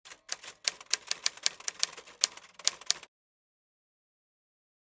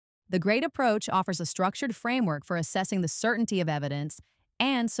The GRADE approach offers a structured framework for assessing the certainty of evidence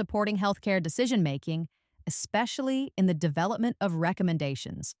and supporting healthcare decision-making, especially in the development of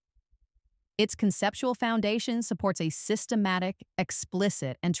recommendations. Its conceptual foundation supports a systematic,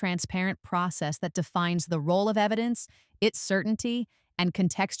 explicit, and transparent process that defines the role of evidence, its certainty, and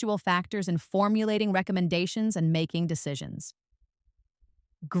contextual factors in formulating recommendations and making decisions.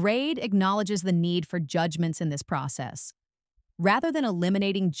 GRADE acknowledges the need for judgments in this process. Rather than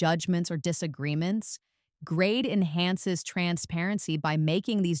eliminating judgments or disagreements, GRADE enhances transparency by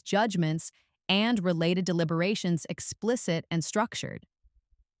making these judgments and related deliberations explicit and structured.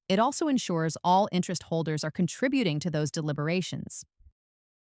 It also ensures all interest holders are contributing to those deliberations.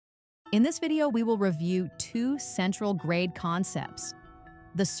 In this video, we will review two central GRADE concepts: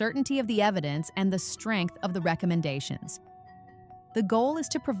 the certainty of the evidence and the strength of the recommendations. The goal is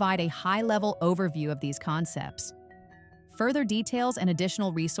to provide a high-level overview of these concepts. Further details and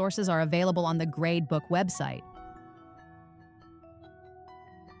additional resources are available on the GRADE book website.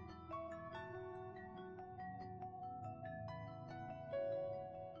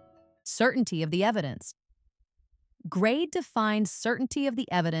 Certainty of the evidence. GRADE defines certainty of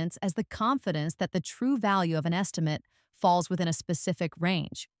the evidence as the confidence that the true value of an estimate falls within a specific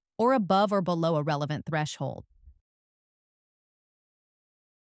range, or above or below a relevant threshold.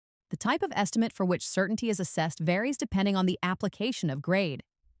 The type of estimate for which certainty is assessed varies depending on the application of GRADE.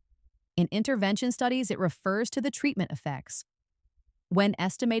 In intervention studies, it refers to the treatment effects. When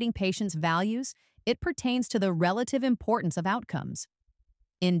estimating patients' values, it pertains to the relative importance of outcomes.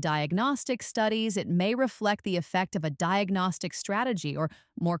 In diagnostic studies, it may reflect the effect of a diagnostic strategy, or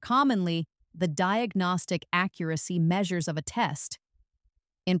more commonly, the diagnostic accuracy measures of a test.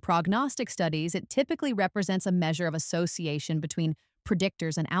 In prognostic studies, it typically represents a measure of association between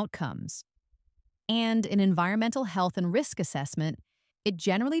predictors and outcomes. And in environmental health and risk assessment, it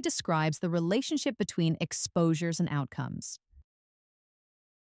generally describes the relationship between exposures and outcomes.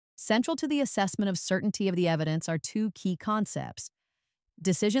 Central to the assessment of certainty of the evidence are two key concepts: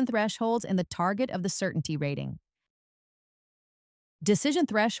 decision thresholds and the target of the certainty rating. Decision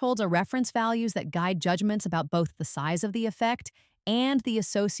thresholds are reference values that guide judgments about both the size of the effect and the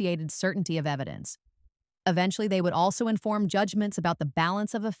associated certainty of evidence. Eventually, they would also inform judgments about the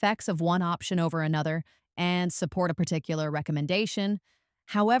balance of effects of one option over another and support a particular recommendation.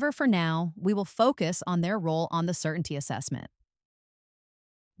 However, for now, we will focus on their role on the certainty assessment.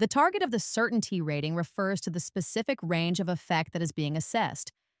 The target of the certainty rating refers to the specific range of effect that is being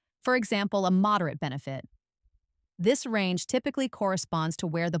assessed. For example, a moderate benefit. This range typically corresponds to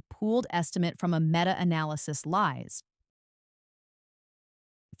where the pooled estimate from a meta-analysis lies.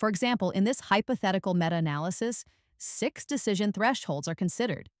 For example, in this hypothetical meta-analysis, 6 decision thresholds are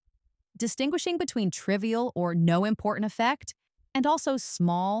considered, distinguishing between trivial or no important effect and also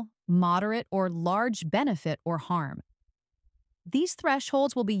small, moderate, or large benefit or harm. These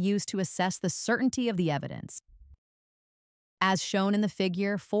thresholds will be used to assess the certainty of the evidence. As shown in the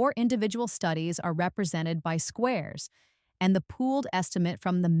figure, 4 individual studies are represented by squares, and the pooled estimate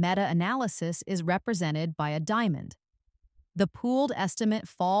from the meta-analysis is represented by a diamond. The pooled estimate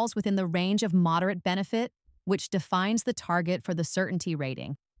falls within the range of moderate benefit, which defines the target for the certainty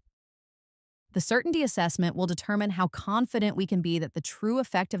rating. The certainty assessment will determine how confident we can be that the true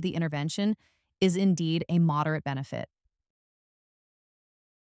effect of the intervention is indeed a moderate benefit.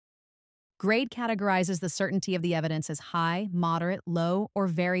 GRADE categorizes the certainty of the evidence as high, moderate, low, or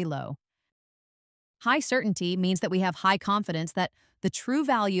very low. High certainty means that we have high confidence that the true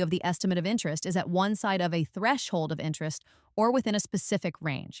value of the estimate of interest is at one side of a threshold of interest or within a specific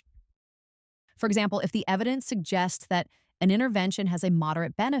range. For example, if the evidence suggests that an intervention has a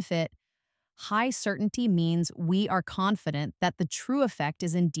moderate benefit, high certainty means we are confident that the true effect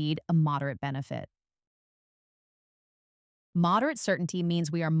is indeed a moderate benefit. Moderate certainty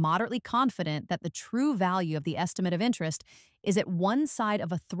means we are moderately confident that the true value of the estimate of interest is at one side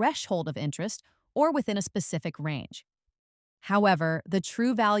of a threshold of interest or within a specific range. However, the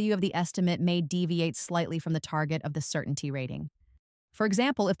true value of the estimate may deviate slightly from the target of the certainty rating. For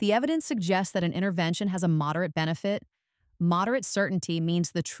example, if the evidence suggests that an intervention has a moderate benefit, moderate certainty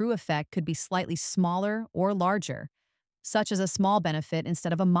means the true effect could be slightly smaller or larger, such as a small benefit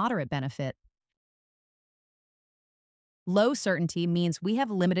instead of a moderate benefit. Low certainty means we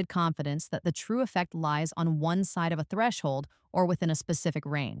have limited confidence that the true effect lies on one side of a threshold or within a specific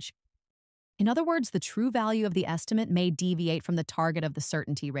range. In other words, the true value of the estimate may deviate from the target of the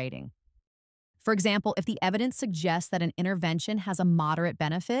certainty rating. For example, if the evidence suggests that an intervention has a moderate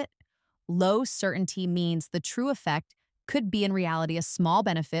benefit, low certainty means the true effect could be in reality a small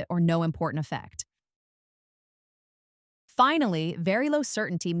benefit or no important effect. Finally, very low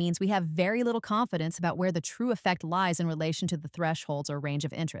certainty means we have very little confidence about where the true effect lies in relation to the thresholds or range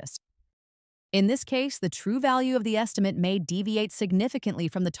of interest. In this case, the true value of the estimate may deviate significantly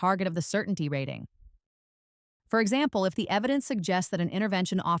from the target of the certainty rating. For example, if the evidence suggests that an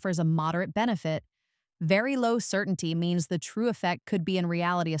intervention offers a moderate benefit, very low certainty means the true effect could be in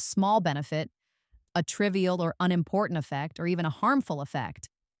reality a small benefit, a trivial or unimportant effect, or even a harmful effect.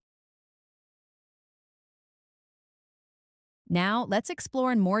 Now, let's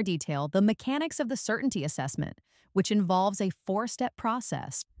explore in more detail the mechanics of the certainty assessment, which involves a four-step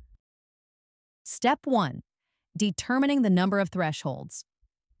process. Step 1. Determining the number of thresholds.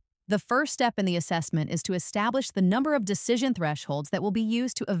 The first step in the assessment is to establish the number of decision thresholds that will be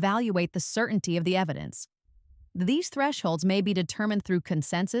used to evaluate the certainty of the evidence. These thresholds may be determined through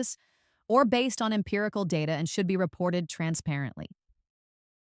consensus or based on empirical data and should be reported transparently.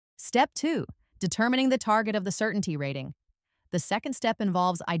 Step 2. Determining the target of the certainty rating. The second step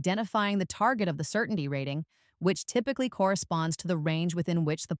involves identifying the target of the certainty rating, which typically corresponds to the range within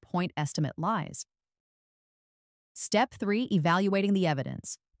which the point estimate lies. Step 3. Evaluating the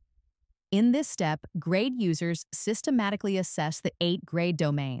evidence. In this step, grade users systematically assess the 8 grade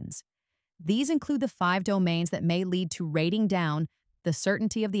domains. These include the 5 domains that may lead to rating down the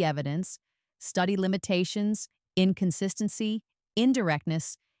certainty of the evidence, study limitations, inconsistency,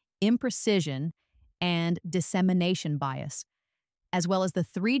 indirectness, imprecision, and dissemination bias, as well as the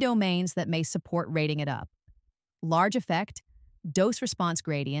 3 domains that may support rating it up: large effect, dose-response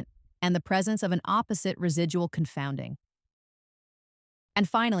gradient, and the presence of an opposite residual confounding. And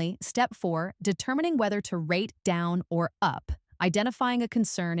finally, step 4, determining whether to rate down or up. Identifying a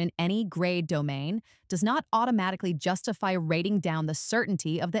concern in any grade domain does not automatically justify rating down the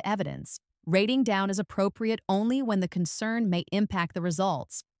certainty of the evidence. Rating down is appropriate only when the concern may impact the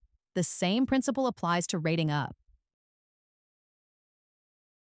results. The same principle applies to rating up.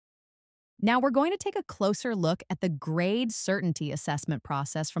 Now we're going to take a closer look at the grade certainty assessment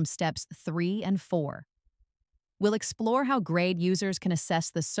process from steps 3 and 4. We'll explore how grade users can assess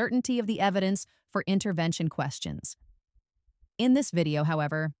the certainty of the evidence for intervention questions. In this video,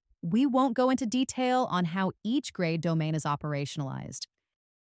 however, we won't go into detail on how each grade domain is operationalized.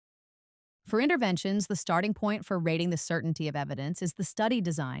 For interventions, the starting point for rating the certainty of evidence is the study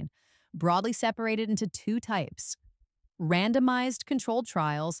design, broadly separated into 2 types: randomized controlled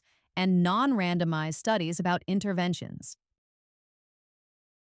trials and non-randomized studies about interventions.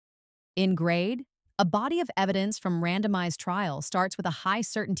 In grade, a body of evidence from randomized trials starts with a high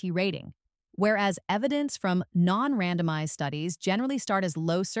certainty rating, whereas evidence from non-randomized studies generally start as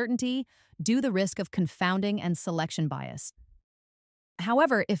low certainty due to the risk of confounding and selection bias.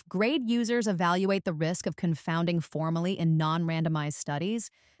 However, if grade users evaluate the risk of confounding formally in non-randomized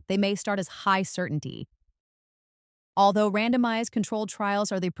studies, they may start as high certainty. Although randomized controlled trials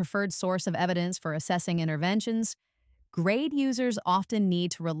are the preferred source of evidence for assessing interventions, grade users often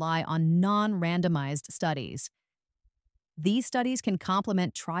need to rely on non-randomized studies. These studies can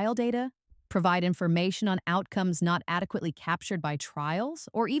complement trial data, provide information on outcomes not adequately captured by trials,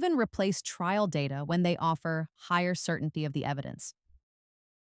 or even replace trial data when they offer higher certainty of the evidence.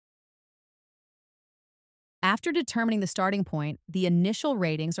 After determining the starting point, the initial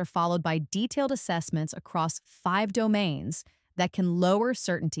ratings are followed by detailed assessments across 5 domains that can lower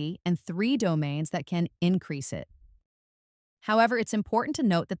certainty and 3 domains that can increase it. However, it's important to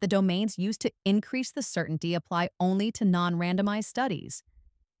note that the domains used to increase the certainty apply only to non-randomized studies.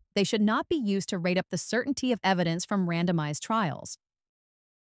 They should not be used to rate up the certainty of evidence from randomized trials.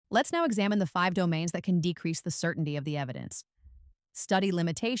 Let's now examine the 5 domains that can decrease the certainty of the evidence: study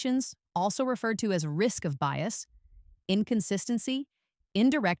limitations, also referred to as risk of bias; inconsistency;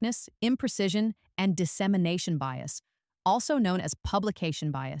 indirectness; imprecision; and dissemination bias, also known as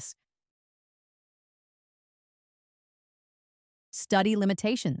publication bias. Study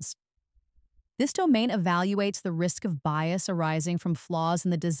limitations. This domain evaluates the risk of bias arising from flaws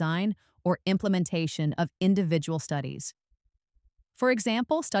in the design or implementation of individual studies. For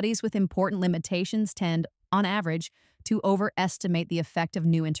example, studies with important limitations tend, on average, to overestimate the effect of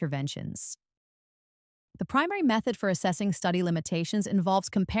new interventions. The primary method for assessing study limitations involves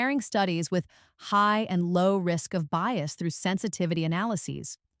comparing studies with high and low risk of bias through sensitivity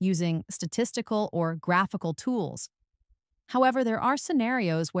analyses, using statistical or graphical tools. However, there are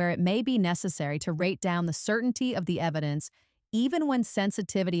scenarios where it may be necessary to rate down the certainty of the evidence even when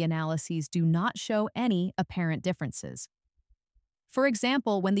sensitivity analyses do not show any apparent differences. For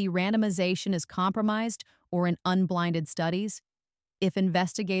example, when the randomization is compromised or in unblinded studies, if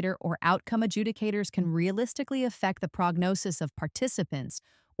investigator or outcome adjudicators can realistically affect the prognosis of participants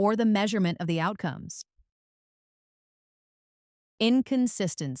or the measurement of the outcomes.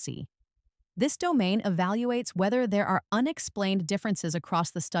 Inconsistency. This domain evaluates whether there are unexplained differences across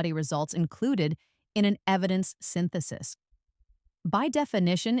the study results included in an evidence synthesis. By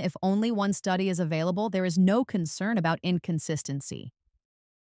definition, if only one study is available, there is no concern about inconsistency.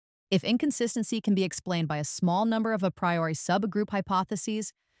 If inconsistency can be explained by a small number of a priori subgroup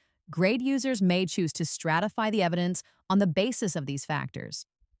hypotheses, grade users may choose to stratify the evidence on the basis of these factors.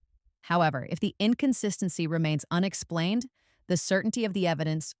 However, if the inconsistency remains unexplained, the certainty of the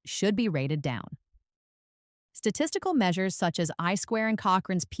evidence should be rated down. Statistical measures such as I-square and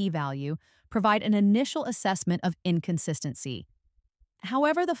Cochrane's p-value provide an initial assessment of inconsistency.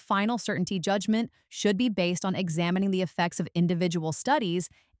 However, the final certainty judgment should be based on examining the effects of individual studies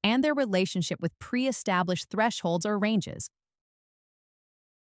and their relationship with pre-established thresholds or ranges.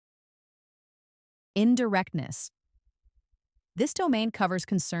 Indirectness. This domain covers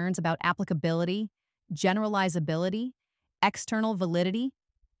concerns about applicability, generalizability, external validity,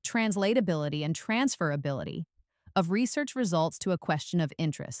 translatability, and transferability of research results to a question of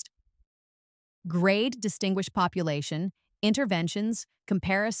interest. Grade distinguish population, interventions,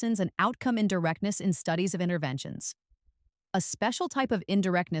 comparisons, and outcome indirectness in studies of interventions. A special type of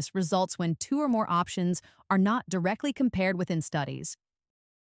indirectness results when two or more options are not directly compared within studies.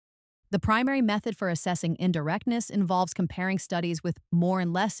 The primary method for assessing indirectness involves comparing studies with more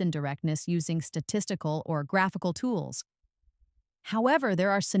and less indirectness using statistical or graphical tools. However,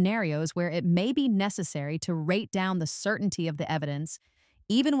 there are scenarios where it may be necessary to rate down the certainty of the evidence,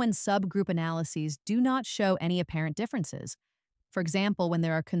 even when subgroup analyses do not show any apparent differences. For example, when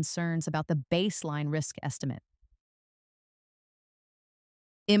there are concerns about the baseline risk estimate.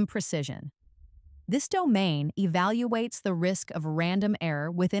 Imprecision. This domain evaluates the risk of random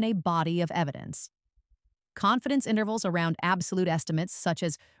error within a body of evidence. Confidence intervals around absolute estimates, such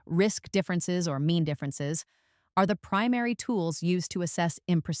as risk differences or mean differences, are the primary tools used to assess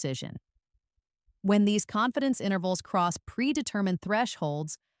imprecision. When these confidence intervals cross predetermined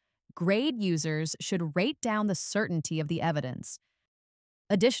thresholds, grade users should rate down the certainty of the evidence.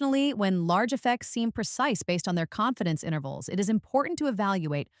 Additionally, when large effects seem precise based on their confidence intervals, it is important to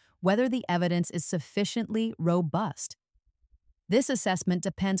evaluate whether the evidence is sufficiently robust. This assessment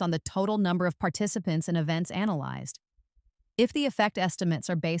depends on the total number of participants and events analyzed. If the effect estimates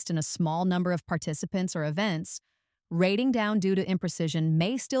are based in a small number of participants or events, rating down due to imprecision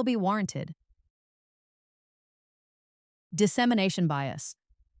may still be warranted. Dissemination bias.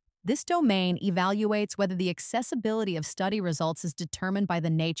 This domain evaluates whether the accessibility of study results is determined by the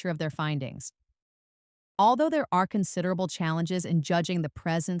nature of their findings. Although there are considerable challenges in judging the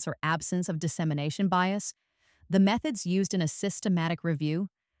presence or absence of dissemination bias, the methods used in a systematic review,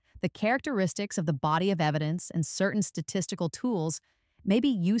 the characteristics of the body of evidence, and certain statistical tools may be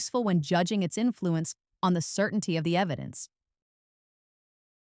useful when judging its influence on the certainty of the evidence.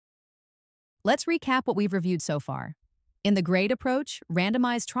 Let's recap what we've reviewed so far. In the grade approach,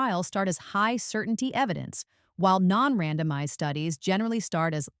 randomized trials start as high-certainty evidence, while non-randomized studies generally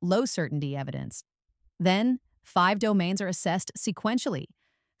start as low-certainty evidence. Then, 5 domains are assessed sequentially: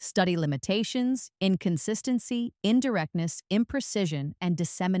 study limitations, inconsistency, indirectness, imprecision, and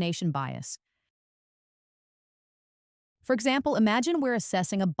dissemination bias. For example, imagine we're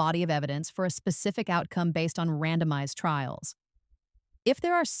assessing a body of evidence for a specific outcome based on randomized trials. If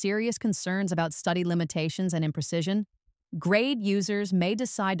there are serious concerns about study limitations and imprecision, grade users may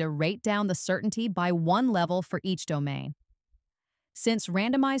decide to rate down the certainty by one level for each domain. Since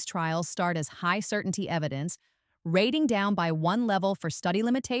randomized trials start as high-certainty evidence, rating down by one level for study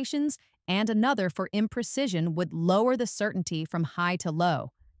limitations and another for imprecision would lower the certainty from high to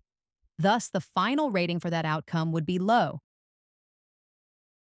low. Thus, the final rating for that outcome would be low.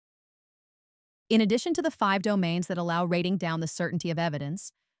 In addition to the 5 domains that allow rating down the certainty of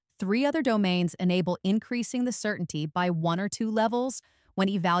evidence, 3 other domains enable increasing the certainty by 1 or 2 levels when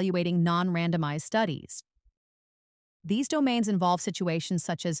evaluating non-randomized studies. These domains involve situations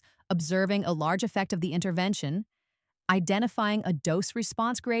such as observing a large effect of the intervention, identifying a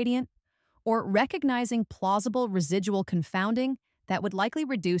dose-response gradient, or recognizing plausible residual confounding that would likely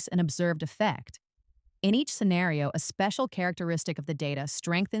reduce an observed effect. In each scenario, a special characteristic of the data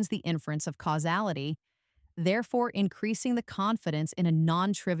strengthens the inference of causality, therefore increasing the confidence in a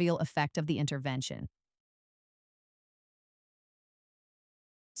non-trivial effect of the intervention.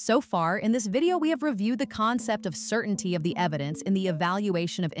 So far, in this video, we have reviewed the concept of certainty of the evidence in the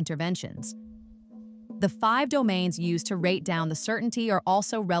evaluation of interventions. The 5 domains used to rate down the certainty are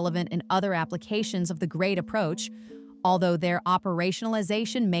also relevant in other applications of the grade approach, although their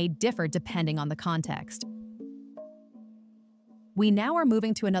operationalization may differ depending on the context. We now are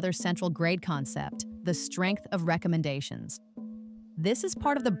moving to another central grade concept, the strength of recommendations. This is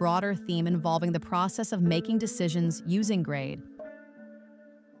part of the broader theme involving the process of making decisions using grade.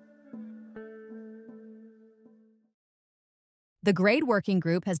 The Grade Working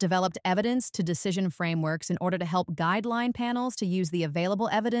Group has developed evidence to decision frameworks in order to help guideline panels to use the available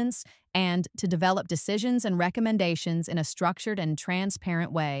evidence and to develop decisions and recommendations in a structured and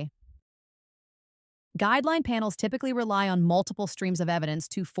transparent way. Guideline panels typically rely on multiple streams of evidence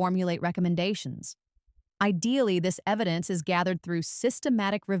to formulate recommendations. Ideally, this evidence is gathered through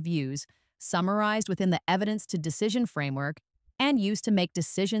systematic reviews, summarized within the evidence to decision framework, and used to make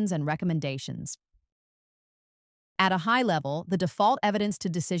decisions and recommendations. At a high level, the default evidence to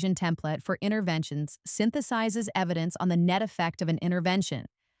decision template for interventions synthesizes evidence on the net effect of an intervention,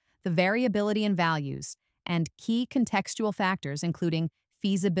 the variability in values, and key contextual factors including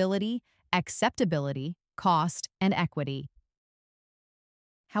feasibility, acceptability, cost, and equity.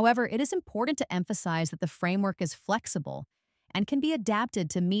 However, it is important to emphasize that the framework is flexible and can be adapted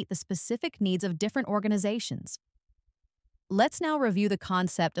to meet the specific needs of different organizations. Let's now review the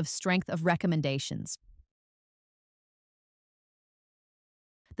concept of strength of recommendations.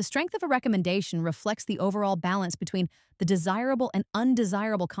 The strength of a recommendation reflects the overall balance between the desirable and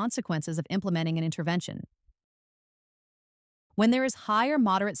undesirable consequences of implementing an intervention. When there is high or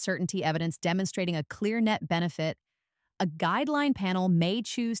moderate certainty evidence demonstrating a clear net benefit, a guideline panel may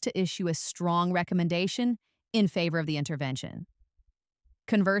choose to issue a strong recommendation in favor of the intervention.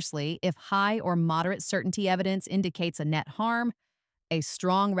 Conversely, if high or moderate certainty evidence indicates a net harm, a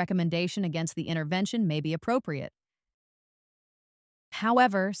strong recommendation against the intervention may be appropriate.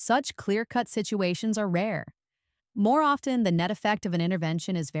 However, such clear-cut situations are rare. More often, the net effect of an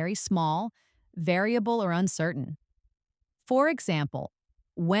intervention is very small, variable, or uncertain. For example,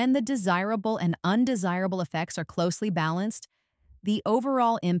 when the desirable and undesirable effects are closely balanced, the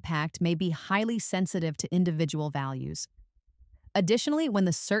overall impact may be highly sensitive to individual values. Additionally, when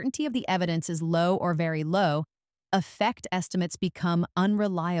the certainty of the evidence is low or very low, effect estimates become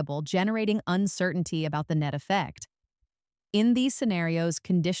unreliable, generating uncertainty about the net effect. In these scenarios,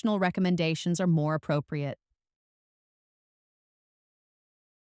 conditional recommendations are more appropriate.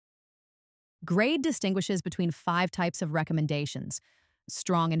 Grade distinguishes between 5 types of recommendations: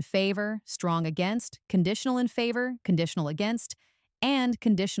 strong in favor, strong against, conditional in favor, conditional against, and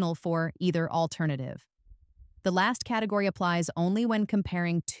conditional for either alternative. The last category applies only when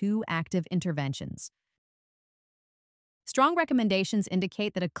comparing 2 active interventions. Strong recommendations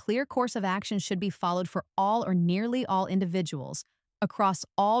indicate that a clear course of action should be followed for all or nearly all individuals across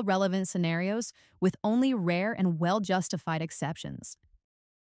all relevant scenarios, with only rare and well-justified exceptions.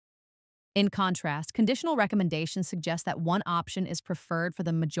 In contrast, conditional recommendations suggest that one option is preferred for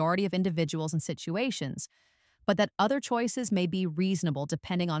the majority of individuals and situations, but that other choices may be reasonable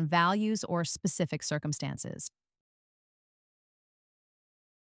depending on values or specific circumstances.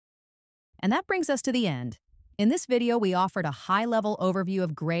 And that brings us to the end. In this video, we offered a high-level overview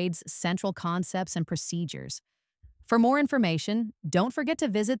of GRADE's central concepts and procedures. For more information, don't forget to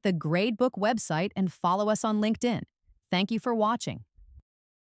visit the Gradebook website and follow us on LinkedIn. Thank you for watching.